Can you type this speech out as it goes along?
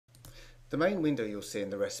The main window you'll see in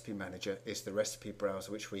the Recipe Manager is the recipe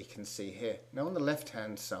browser, which we can see here. Now on the left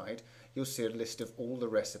hand side you'll see a list of all the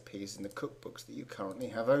recipes in the cookbooks that you currently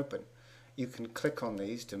have open. You can click on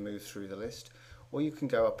these to move through the list, or you can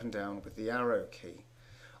go up and down with the arrow key.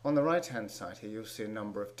 On the right hand side here you'll see a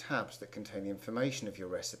number of tabs that contain the information of your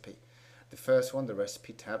recipe. The first one, the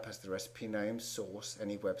recipe tab, has the recipe name, source,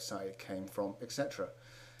 any website it came from, etc.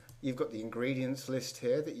 You've got the ingredients list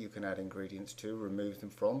here that you can add ingredients to, remove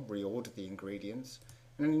them from, reorder the ingredients,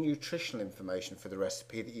 and any nutritional information for the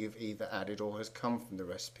recipe that you've either added or has come from the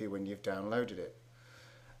recipe when you've downloaded it.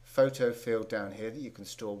 Photo field down here that you can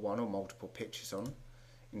store one or multiple pictures on.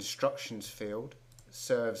 Instructions field,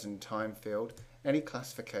 serves and time field, any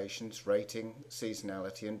classifications, rating,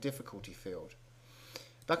 seasonality and difficulty field.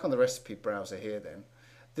 Back on the recipe browser here then,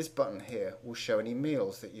 this button here will show any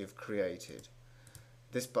meals that you've created.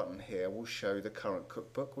 This button here will show the current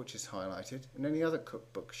cookbook, which is highlighted, and any other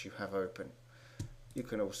cookbooks you have open. You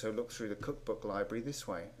can also look through the cookbook library this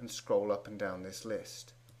way and scroll up and down this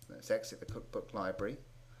list. Let's exit the cookbook library.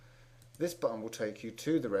 This button will take you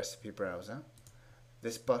to the recipe browser.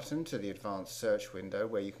 This button to the advanced search window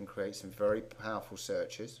where you can create some very powerful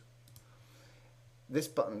searches. This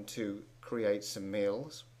button to create some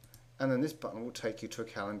meals, and then this button will take you to a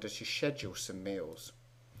calendar to schedule some meals.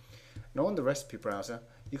 Now on the recipe browser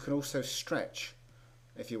you can also stretch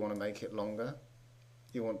if you want to make it longer.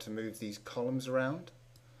 You want to move these columns around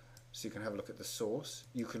so you can have a look at the source.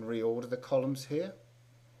 You can reorder the columns here,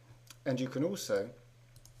 and you can also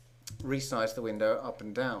resize the window up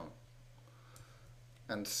and down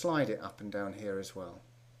and slide it up and down here as well.